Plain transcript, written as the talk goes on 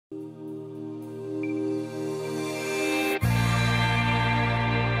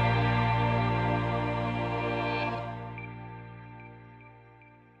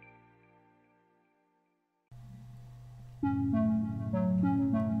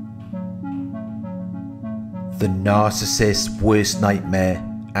The narcissist's worst nightmare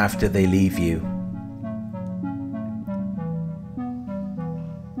after they leave you.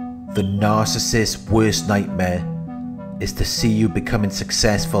 The narcissist's worst nightmare is to see you becoming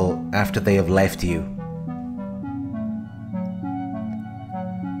successful after they have left you.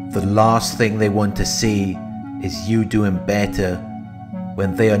 The last thing they want to see is you doing better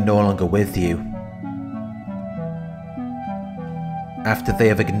when they are no longer with you. After they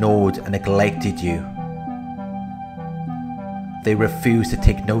have ignored and neglected you, they refuse to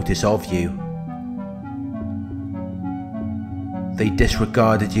take notice of you. They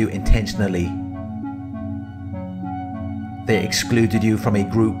disregarded you intentionally. They excluded you from a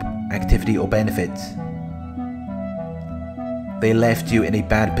group, activity or benefit. They left you in a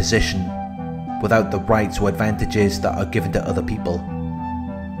bad position without the rights or advantages that are given to other people.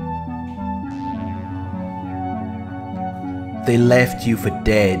 They left you for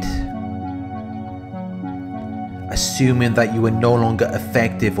dead, assuming that you were no longer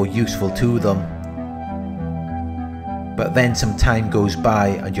effective or useful to them. But then some time goes by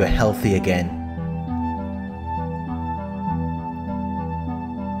and you're healthy again.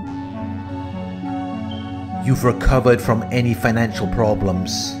 You've recovered from any financial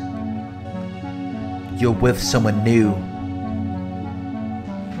problems. You're with someone new.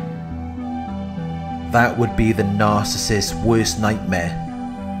 That would be the narcissist's worst nightmare.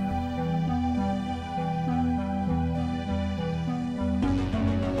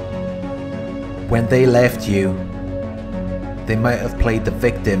 When they left you, they might have played the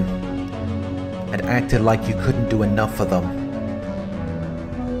victim and acted like you couldn't do enough for them.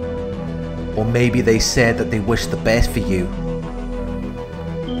 Or maybe they said that they wished the best for you.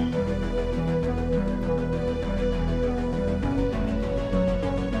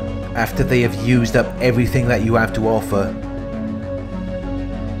 After they have used up everything that you have to offer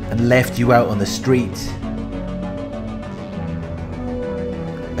and left you out on the street,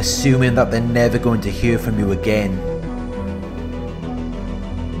 assuming that they're never going to hear from you again.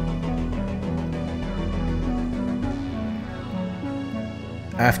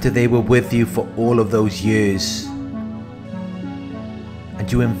 After they were with you for all of those years,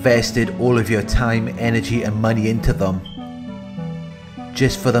 and you invested all of your time, energy and money into them,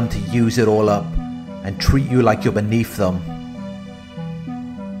 just for them to use it all up and treat you like you're beneath them.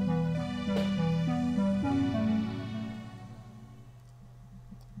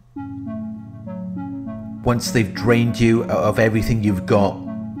 Once they've drained you out of everything you've got,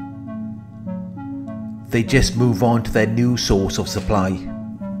 they just move on to their new source of supply.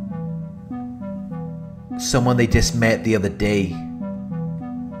 Someone they just met the other day.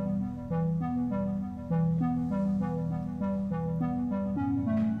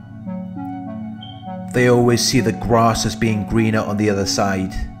 They always see the grass as being greener on the other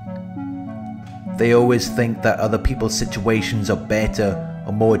side. They always think that other people's situations are better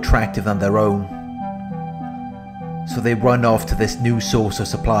or more attractive than their own. So they run off to this new source of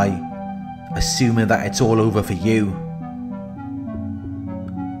supply, assuming that it's all over for you.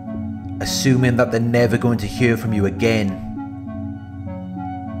 Assuming that they're never going to hear from you again.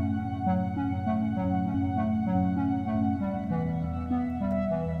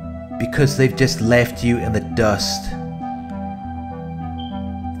 Because they've just left you in the dust.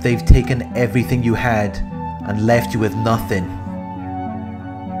 They've taken everything you had and left you with nothing.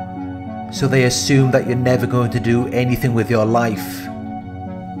 So they assume that you're never going to do anything with your life.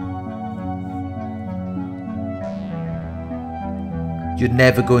 You're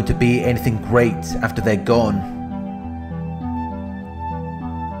never going to be anything great after they're gone.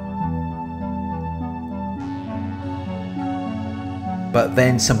 But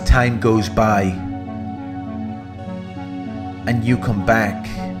then some time goes by and you come back.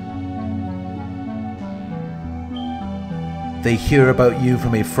 They hear about you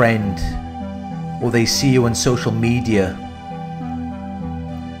from a friend, or they see you on social media.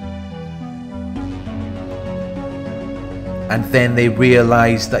 And then they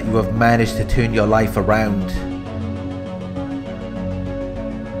realize that you have managed to turn your life around.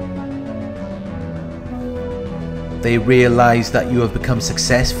 They realize that you have become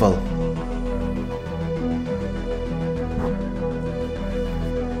successful.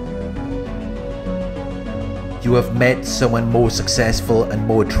 You have met someone more successful and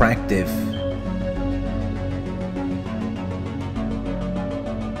more attractive.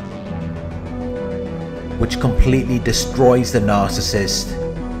 Which completely destroys the narcissist.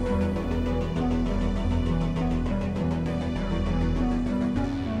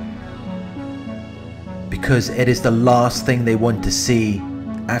 Because it is the last thing they want to see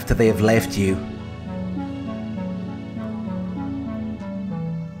after they have left you.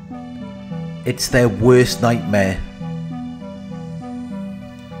 It's their worst nightmare.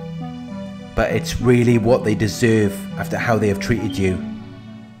 But it's really what they deserve after how they have treated you.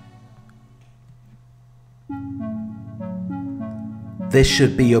 This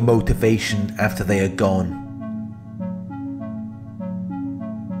should be your motivation after they are gone.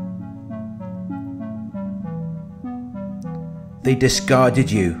 They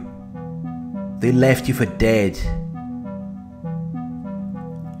discarded you. They left you for dead.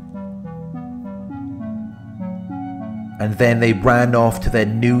 And then they ran off to their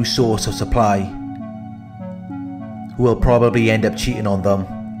new source of supply, who will probably end up cheating on them.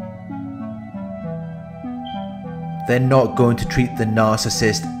 They're not going to treat the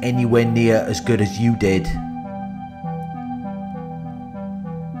narcissist anywhere near as good as you did.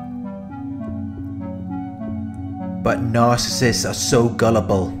 But narcissists are so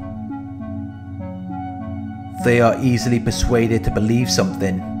gullible. They are easily persuaded to believe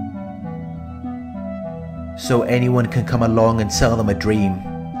something, so anyone can come along and sell them a dream.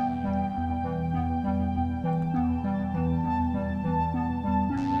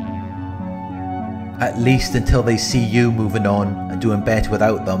 At least until they see you moving on and doing better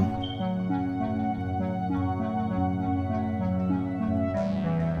without them.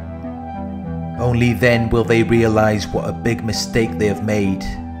 Only then will they realize what a big mistake they have made.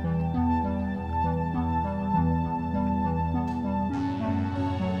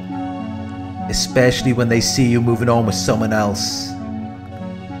 Especially when they see you moving on with someone else.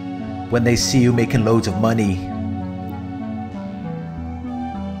 When they see you making loads of money.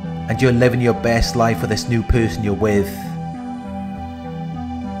 And you're living your best life with this new person you're with.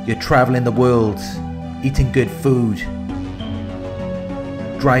 You're traveling the world, eating good food,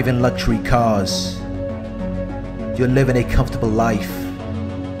 driving luxury cars. You're living a comfortable life,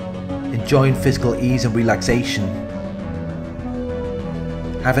 enjoying physical ease and relaxation,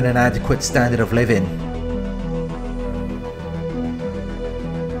 having an adequate standard of living.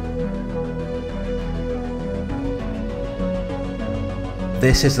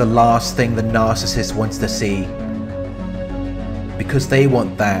 This is the last thing the narcissist wants to see, because they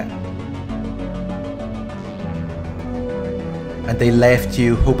want that. And they left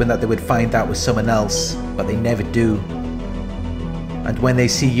you hoping that they would find that with someone else, but they never do. And when they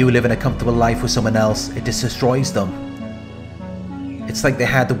see you living a comfortable life with someone else, it just destroys them. It's like they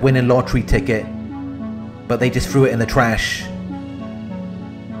had the winning lottery ticket, but they just threw it in the trash.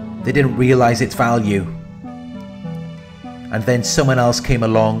 They didn't realize its value. And then someone else came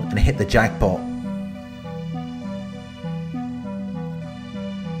along and hit the jackpot.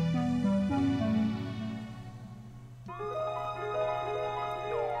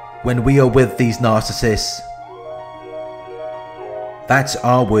 When we are with these narcissists, that's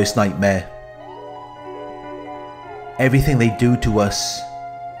our worst nightmare. Everything they do to us,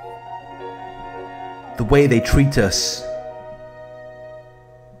 the way they treat us.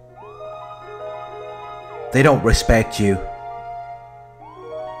 They don't respect you.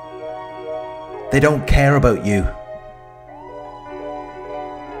 They don't care about you.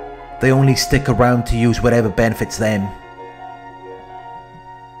 They only stick around to use whatever benefits them.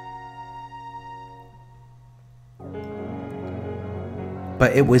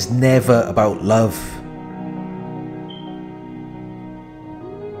 But it was never about love.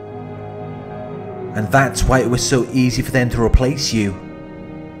 And that's why it was so easy for them to replace you.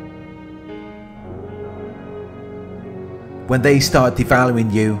 When they start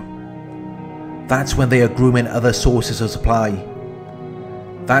devaluing you, that's when they are grooming other sources of supply.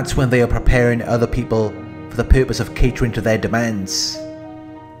 That's when they are preparing other people for the purpose of catering to their demands.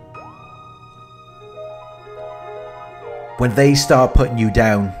 When they start putting you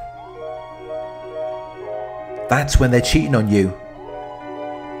down, that's when they're cheating on you.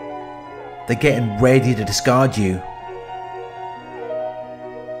 They're getting ready to discard you.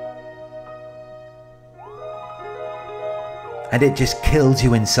 And it just kills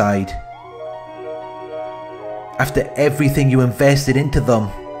you inside. After everything you invested into them,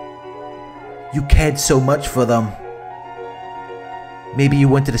 you cared so much for them. Maybe you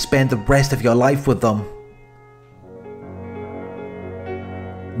wanted to spend the rest of your life with them.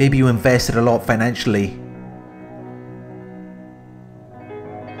 Maybe you invested a lot financially.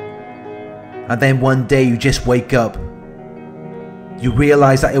 And then one day you just wake up. You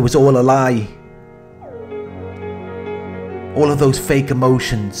realize that it was all a lie. All of those fake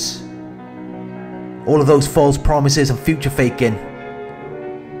emotions. All of those false promises and future faking.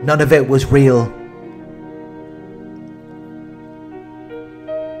 None of it was real.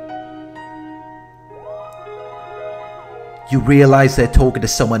 You realize they're talking to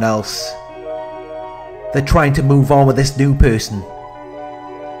someone else. They're trying to move on with this new person.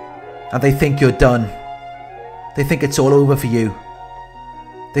 and they think you're done. They think it's all over for you.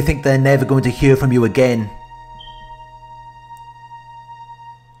 They think they're never going to hear from you again.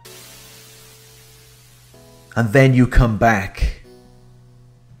 And then you come back.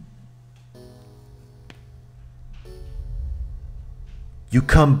 You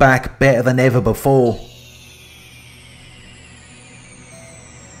come back better than ever before.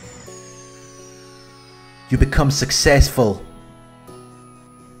 You become successful.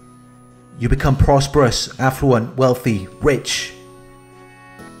 You become prosperous, affluent, wealthy, rich.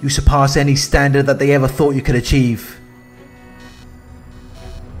 You surpass any standard that they ever thought you could achieve.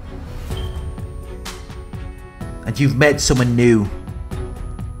 And you've met someone new.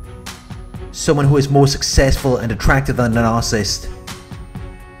 Someone who is more successful and attractive than a narcissist.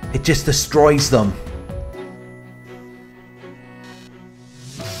 It just destroys them.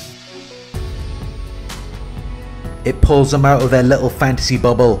 It pulls them out of their little fantasy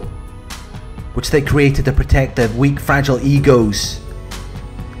bubble, which they created to protect their weak, fragile egos.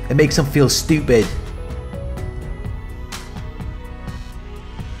 It makes them feel stupid.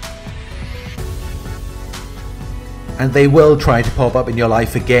 And they will try to pop up in your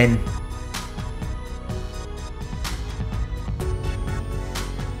life again.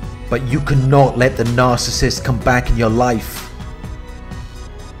 But you cannot let the narcissist come back in your life.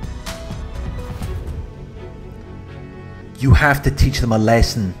 You have to teach them a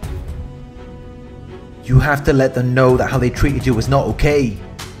lesson. You have to let them know that how they treated you was not okay,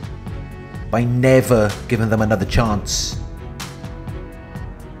 by never giving them another chance.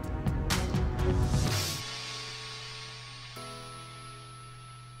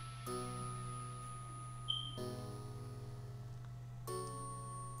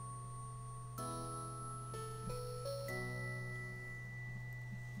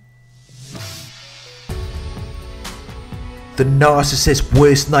 The narcissist's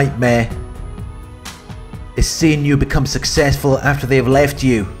worst nightmare is seeing you become successful after they have left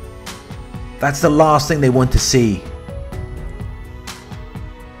you. That's the last thing they want to see.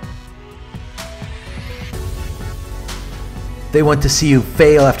 They want to see you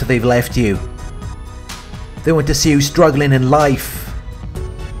fail after they've left you. They want to see you struggling in life.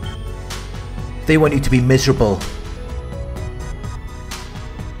 They want you to be miserable.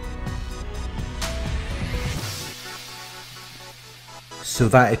 So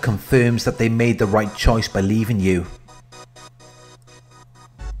that it confirms that they made the right choice by leaving you.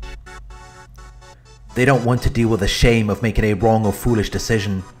 They don't want to deal with the shame of making a wrong or foolish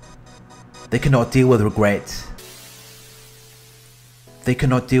decision. They cannot deal with regret. They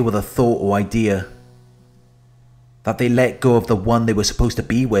cannot deal with a thought or idea that they let go of the one they were supposed to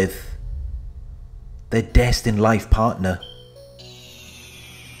be with, their destined life partner.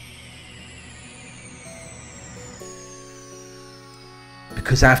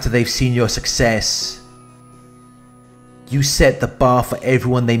 Because after they've seen your success, you set the bar for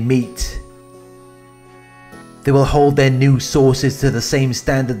everyone they meet. They will hold their new sources to the same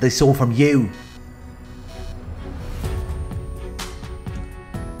standard they saw from you,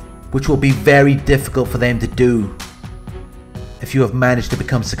 which will be very difficult for them to do if you have managed to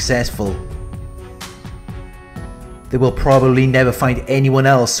become successful. They will probably never find anyone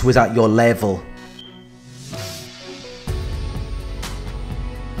else who is at your level.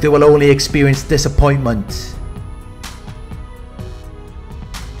 They will only experience disappointment.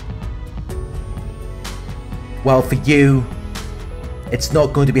 While for you, it's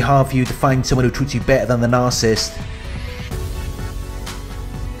not going to be hard for you to find someone who treats you better than the narcissist.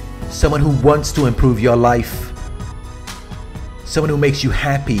 Someone who wants to improve your life. Someone who makes you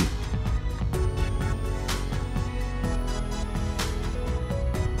happy.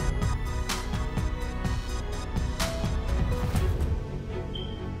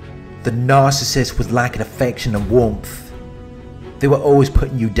 The narcissist was lacking affection and warmth. They were always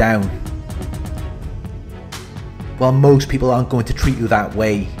putting you down. While most people aren't going to treat you that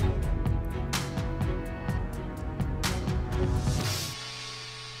way.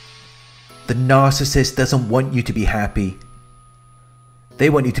 The narcissist doesn't want you to be happy. They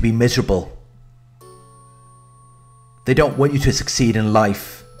want you to be miserable. They don't want you to succeed in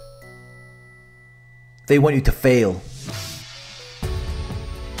life. They want you to fail.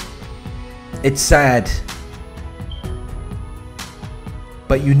 It's sad,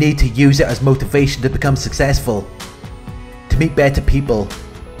 but you need to use it as motivation to become successful, to meet better people,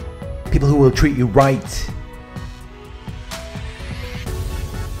 people who will treat you right.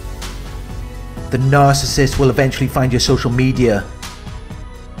 The narcissist will eventually find your social media,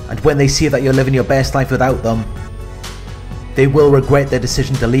 and when they see that you're living your best life without them, they will regret their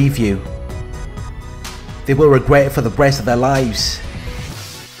decision to leave you. They will regret it for the rest of their lives.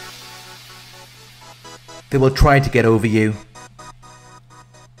 They will try to get over you.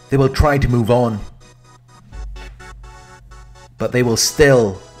 They will try to move on. But they will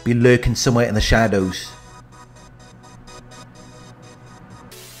still be lurking somewhere in the shadows.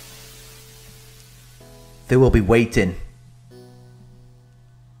 They will be waiting.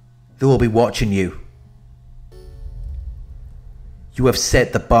 They will be watching you. You have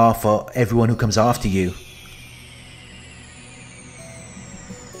set the bar for everyone who comes after you.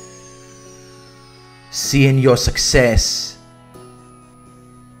 Seeing your success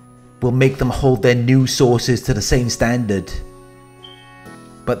will make them hold their news sources to the same standard.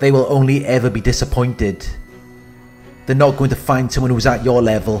 But they will only ever be disappointed. They're not going to find someone who's at your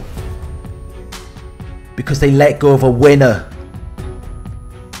level. Because they let go of a winner.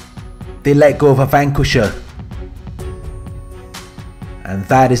 They let go of a vanquisher. And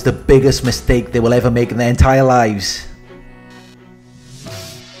that is the biggest mistake they will ever make in their entire lives.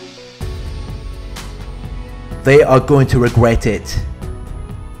 They are going to regret it.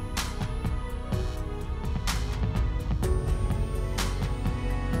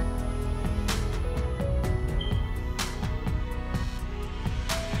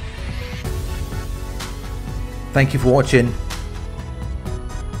 Thank you for watching.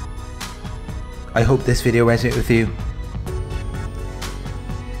 I hope this video resonated with you.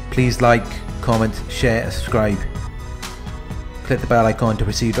 Please like, comment, share and subscribe. Click the bell icon to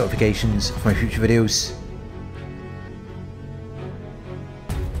receive notifications for my future videos.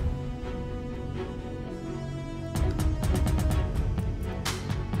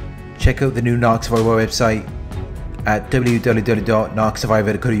 Check out the new Narc Survivor website at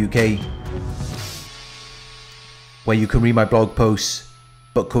www.narcsurvivor.co.uk, where you can read my blog posts,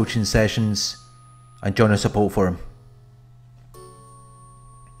 book coaching sessions and join a support forum.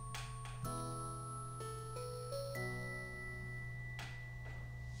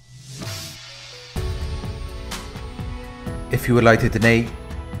 If you would like to donate,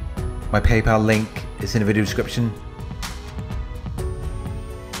 my PayPal link is in the video description.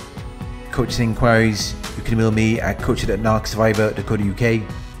 Coaching inquiries, you can email me at coaching@narcsurvivor.co.uk.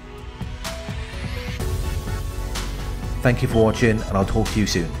 Thank you for watching and I'll talk to you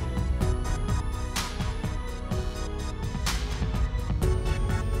soon.